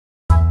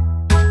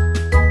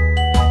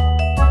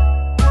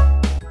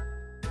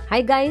Hi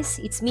guys,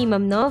 it's me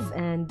Ma'am Nov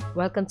and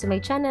welcome to my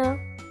channel.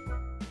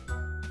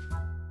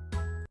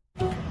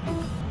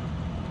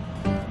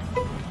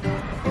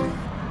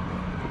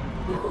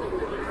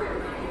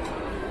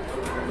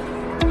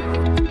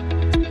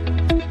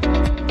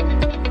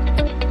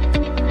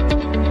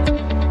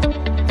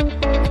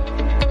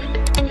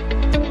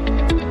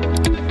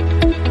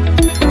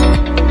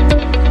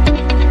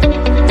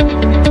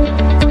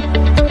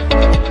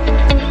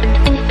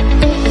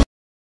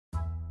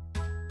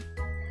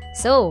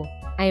 So,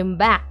 I'm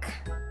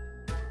back.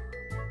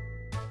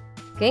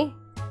 Okay,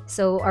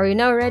 so are you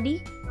now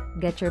ready?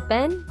 Get your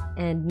pen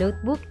and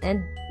notebook and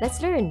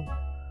let's learn.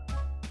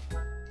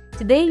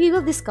 Today we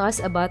will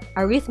discuss about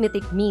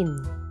arithmetic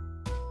mean.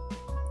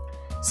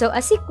 So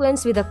a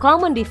sequence with a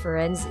common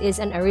difference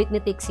is an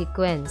arithmetic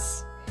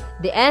sequence.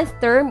 The nth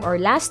term or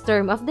last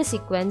term of the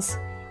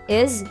sequence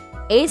is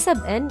a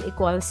sub n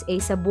equals a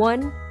sub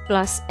 1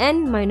 plus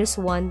n minus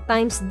 1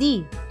 times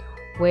d,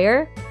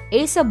 where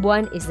a sub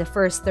 1 is the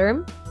first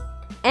term,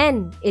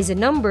 n is a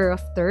number of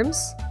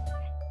terms,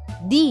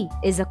 d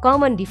is a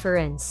common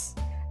difference.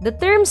 The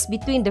terms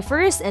between the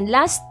first and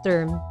last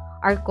term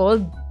are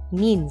called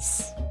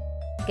means.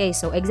 Okay,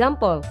 so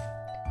example,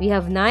 we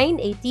have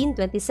 9, 18,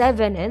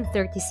 27, and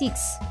 36.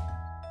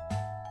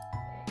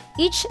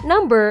 Each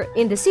number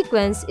in the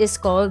sequence is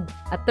called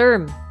a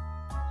term.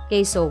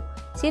 Okay, so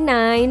si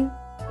 9,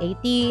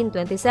 18,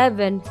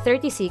 27,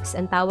 36,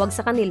 ang tawag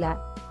sa kanila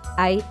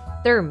ay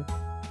term.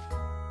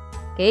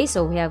 Okay,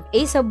 so we have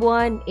a sub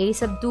 1, a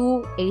sub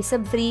 2, a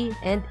sub 3,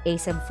 and a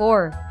sub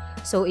 4.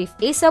 So if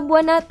a sub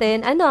 1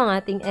 natin, ano ang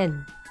ating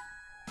n?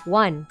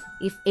 1.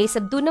 If a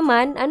sub 2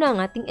 naman, ano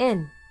ang ating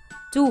n?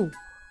 2.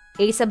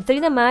 A sub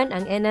 3 naman,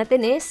 ang n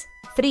natin is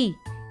 3.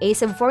 A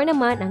sub 4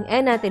 naman, ang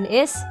n natin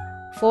is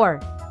 4.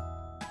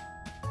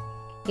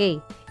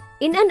 Okay,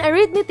 in an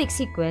arithmetic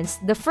sequence,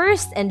 the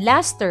first and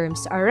last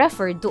terms are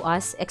referred to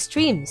as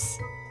extremes.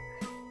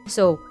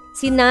 So,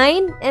 si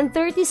 9 and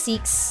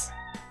 36,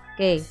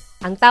 okay,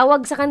 ang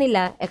tawag sa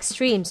kanila,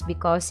 extremes,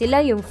 because sila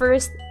yung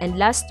first and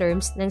last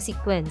terms ng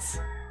sequence.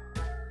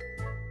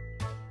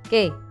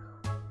 Okay.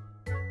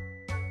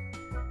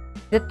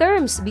 The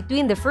terms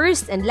between the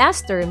first and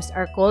last terms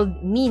are called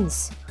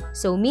means.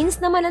 So,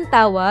 means naman ang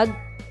tawag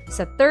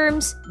sa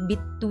terms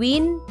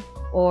between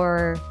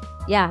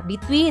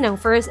between ang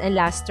first and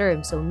last term.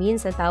 So,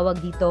 means ang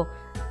tawag dito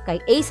kay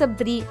a sub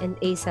 3 and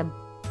a sub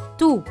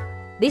 2.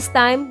 This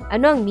time,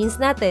 ano ang means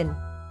natin?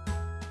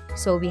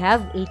 So, we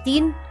have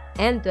 18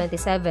 and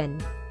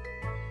 27.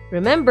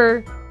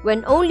 Remember,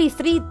 when only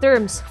 3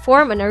 terms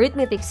form an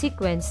arithmetic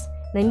sequence,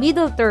 the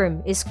middle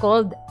term is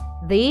called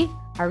the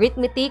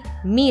arithmetic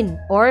mean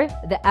or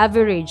the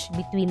average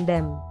between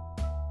them.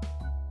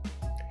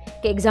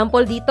 Okay,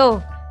 example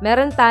dito,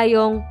 meron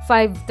tayong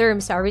 5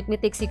 terms sa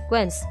arithmetic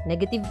sequence,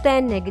 negative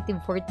 10,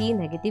 negative 14,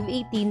 negative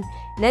 18,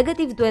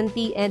 negative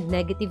 20, and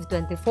negative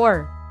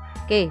 24.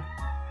 Okay.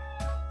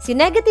 Si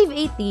negative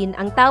 18,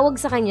 ang tawag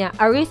sa kanya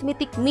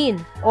arithmetic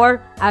mean or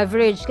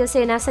average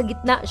kasi nasa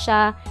gitna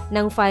siya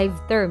ng 5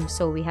 terms.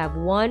 So, we have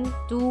 1,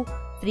 2,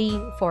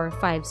 3, 4,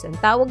 5. So, ang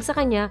tawag sa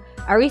kanya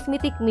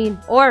arithmetic mean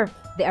or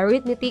the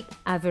arithmetic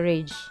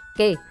average.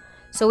 Okay.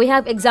 So, we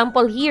have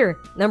example here.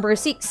 Number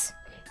 6,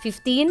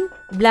 15,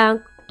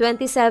 blank,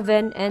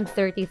 27, and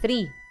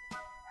 33.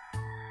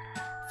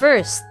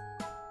 First,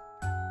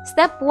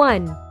 step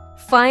 1.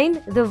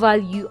 Find the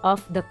value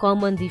of the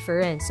common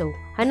difference. So,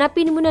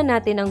 hanapin muna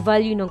natin ang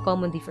value ng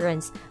common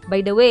difference.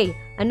 By the way,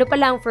 ano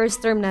pala ang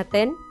first term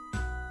natin?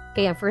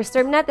 Okay, ang first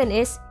term natin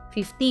is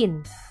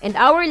 15. And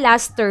our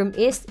last term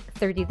is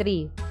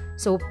 33.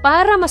 So,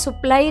 para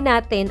masupply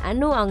natin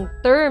ano ang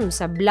term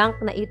sa blank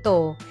na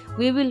ito,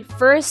 we will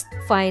first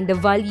find the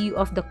value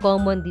of the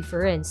common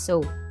difference.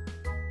 So,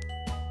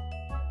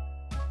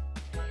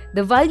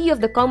 the value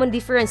of the common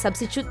difference,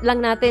 substitute lang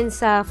natin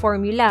sa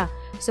formula.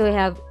 So, we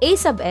have a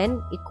sub n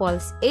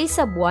equals a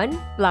sub 1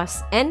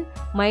 plus n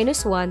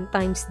minus 1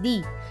 times d.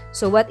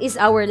 So, what is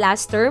our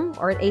last term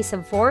or a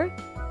sub 4?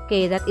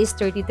 Okay, that is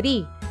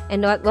 33.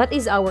 And what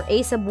is our a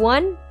sub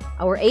 1?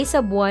 Our a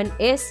sub 1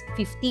 is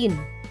 15.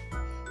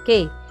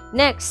 Okay,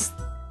 next.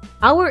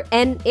 Our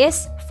n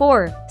is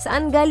 4.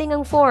 Saan galing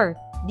ang 4?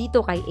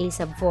 Dito kay a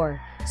sub 4.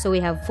 So, we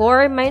have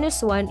 4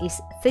 minus 1 is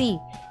 3.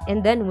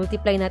 And then,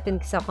 multiply natin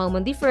sa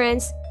common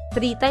difference.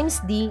 3 times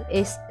d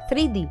is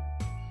 3d.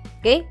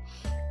 Okay?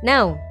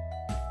 Now,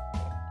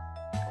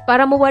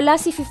 para mawala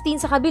si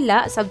 15 sa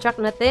kabila, subtract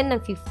natin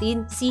ng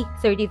 15 si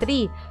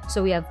 33.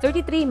 So, we have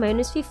 33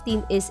 minus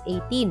 15 is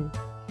 18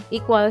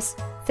 equals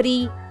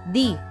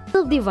 3d.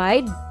 We'll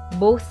divide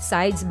both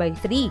sides by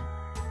 3.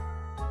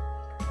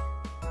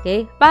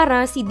 Okay?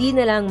 Para si d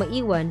na lang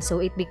maiwan.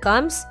 So, it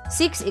becomes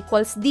 6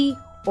 equals d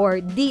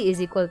or d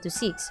is equal to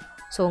 6.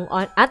 So,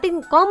 ang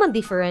ating common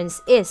difference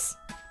is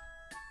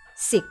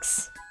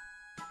 6.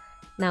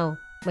 Now,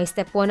 may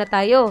step 1 na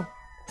tayo.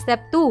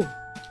 Step 2,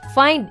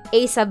 find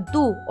a sub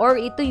 2 or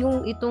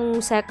itong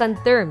second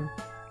term.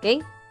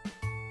 Okay?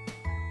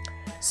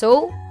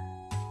 So,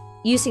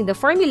 using the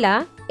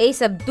formula, a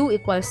sub 2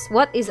 equals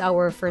what is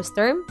our first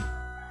term?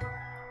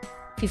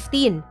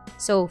 15.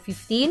 So,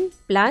 15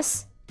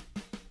 plus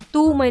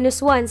 2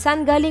 minus 1.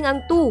 Saan galing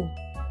ang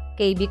 2?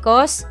 Okay,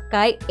 because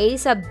kay a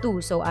sub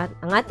 2. So,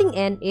 ang ating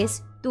n is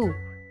 2.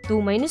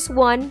 2 minus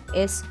 1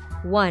 is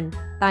 1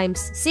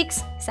 times 6.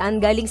 Saan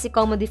galing si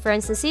common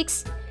difference na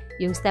 6?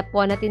 Yung step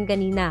 1 natin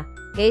kanina.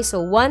 Okay,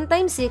 so 1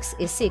 times 6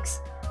 is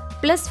 6.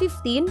 Plus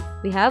 15,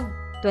 we have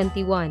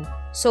 21.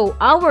 So,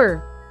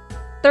 our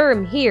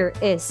term here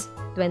is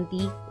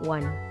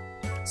 21.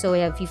 So,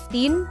 we have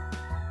 15,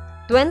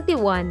 21,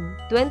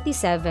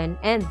 27,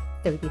 and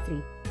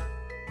 33.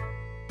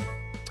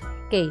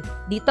 Okay,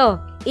 dito,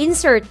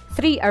 insert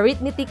 3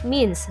 arithmetic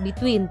means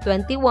between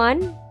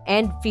 21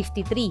 and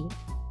 53.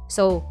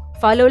 So,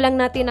 follow lang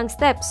natin ang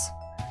steps.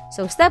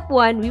 So, step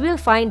 1, we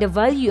will find the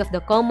value of the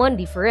common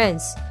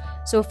difference.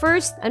 So,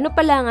 first, ano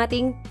pala ang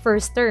ating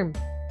first term?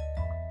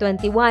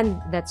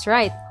 21, that's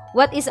right.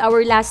 What is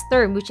our last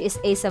term, which is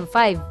a sub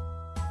 5?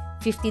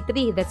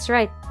 53, that's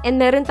right. And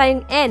meron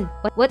tayong n.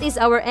 What is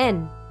our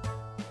n?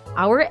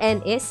 Our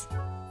n is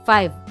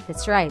 5,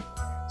 that's right.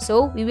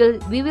 So, we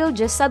will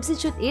just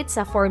substitute it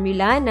sa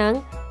formula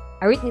ng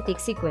arithmetic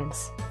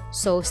sequence.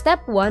 So,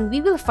 step 1,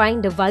 we will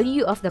find the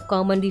value of the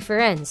common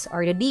difference,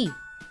 or the d.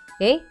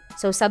 Okay?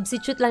 So,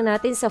 substitute lang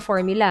natin sa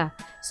formula.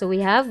 So,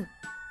 we have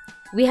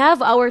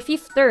our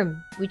fifth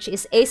term, which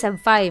is a sub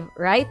 5,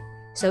 right?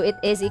 So, it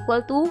is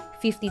equal to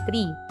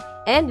 53.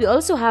 And we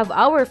also have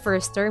our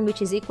first term,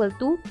 which is equal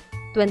to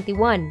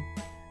 21.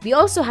 We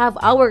also have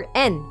our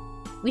n,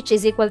 which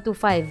is equal to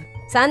 5.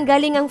 Saan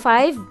galing ang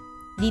 5?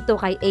 Dito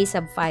kay a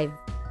sub 5.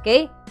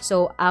 Okay?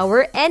 So,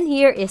 our n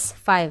here is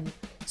 5.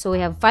 So,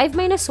 we have 5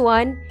 minus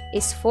 1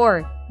 is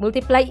 4.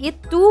 Multiply it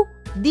to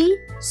d.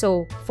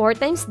 So, 4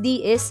 times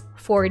d is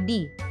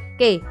 4d.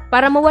 Okay?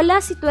 Para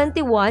mawala si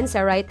 21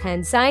 sa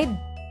right-hand side,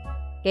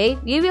 okay,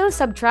 we will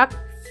subtract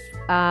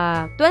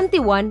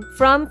 21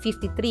 from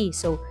 53.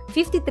 So,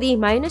 53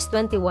 minus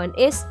 21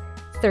 is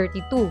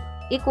 32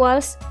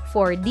 equals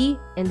 4d,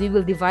 and we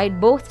will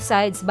divide both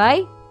sides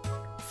by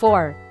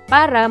 4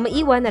 para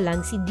maiwan na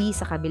lang si d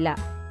sa kabila.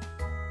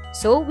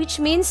 So,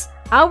 which means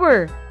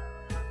our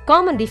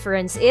common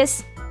difference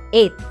is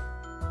 8.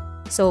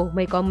 So,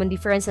 may common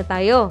difference na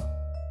tayo.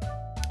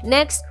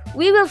 Next,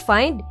 we will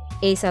find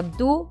a sub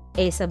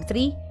 2, a sub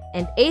 3,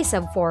 and a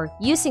sub 4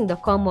 using the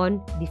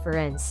common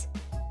difference.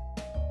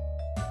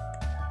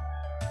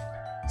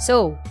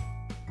 So,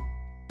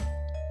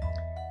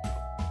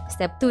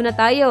 step 2 na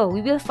tayo.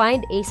 We will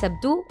find a sub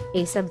 2,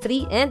 a sub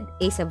 3, and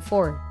a sub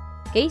 4.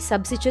 Okay,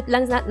 substitute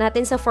lang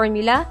natin sa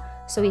formula.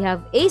 So, we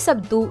have a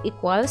sub 2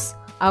 equals,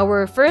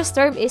 our first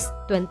term is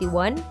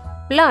 21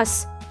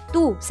 plus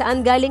 2.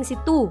 Saan galing si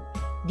 2?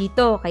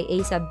 Dito, kay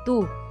a sub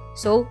 2.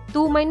 So,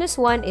 2 minus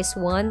 1 is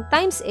 1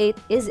 times 8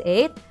 is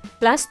 8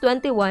 plus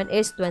 21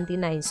 is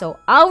 29.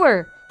 So,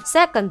 our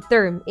second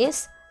term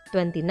is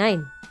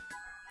 29.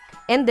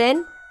 And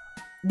then,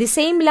 the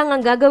same lang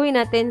ang gagawin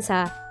natin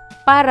sa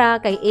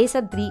para kay a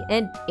sub 3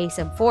 and a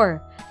sub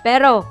 4.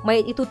 Pero,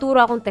 may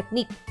ituturo akong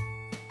technique.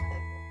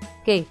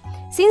 Okay.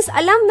 Since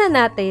alam na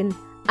natin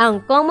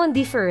ang common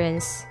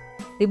difference,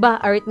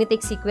 diba,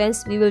 arithmetic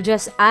sequence, we will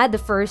just add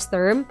the first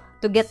term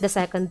to get the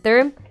second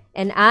term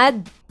and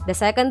add the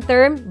second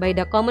term by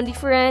the common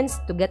difference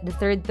to get the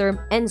third term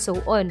and so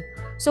on.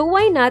 So,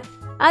 why not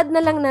add na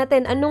lang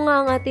natin ano nga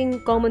ang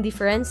ating common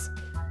difference?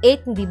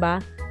 8,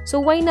 diba? So,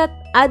 why not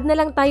add na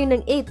lang tayo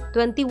ng 8?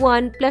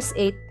 21 plus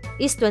 8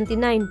 is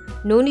 29.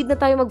 No need na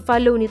tayo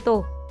mag-follow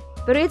nito.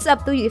 Pero it's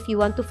up to you if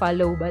you want to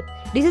follow, but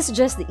this is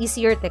just the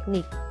easier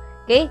technique.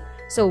 Okay?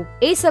 So,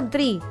 a sub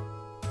 3.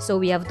 So,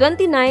 we have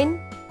 29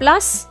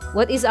 plus,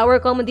 what is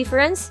our common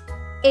difference?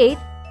 8.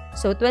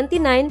 So,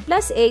 29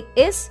 plus 8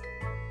 is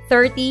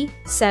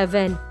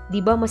 37.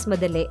 Diba mas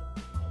madali?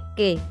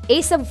 Okay,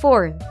 a sub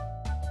 4.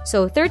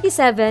 So,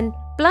 37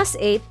 plus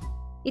 8,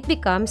 it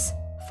becomes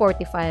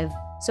 45.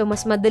 So,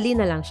 mas madali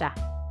na lang siya.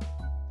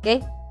 Okay?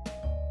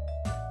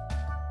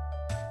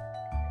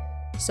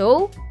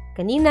 So,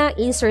 kanina,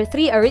 insert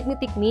 3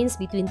 arithmetic means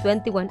between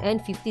 21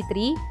 and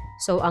 53.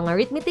 So, ang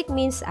arithmetic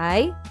means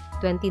ay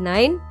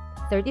 29,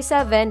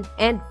 37,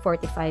 and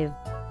 45.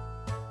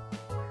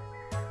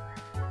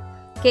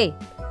 Okay.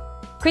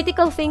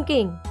 Critical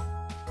thinking.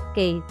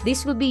 Okay,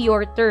 this will be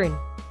your turn.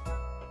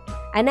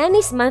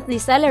 Anani's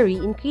monthly salary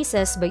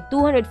increases by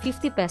 250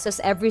 pesos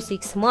every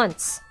 6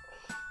 months.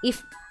 If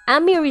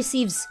Ami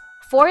receives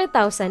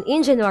 4,000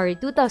 in January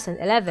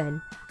 2011,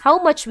 how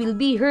much will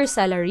be her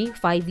salary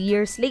 5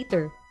 years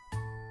later?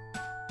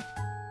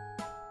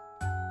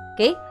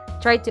 Okay,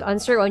 try to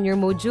answer on your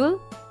module.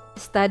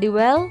 Study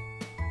well.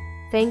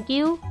 Thank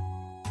you.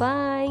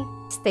 Bye.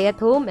 Stay at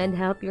home and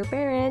help your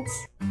parents.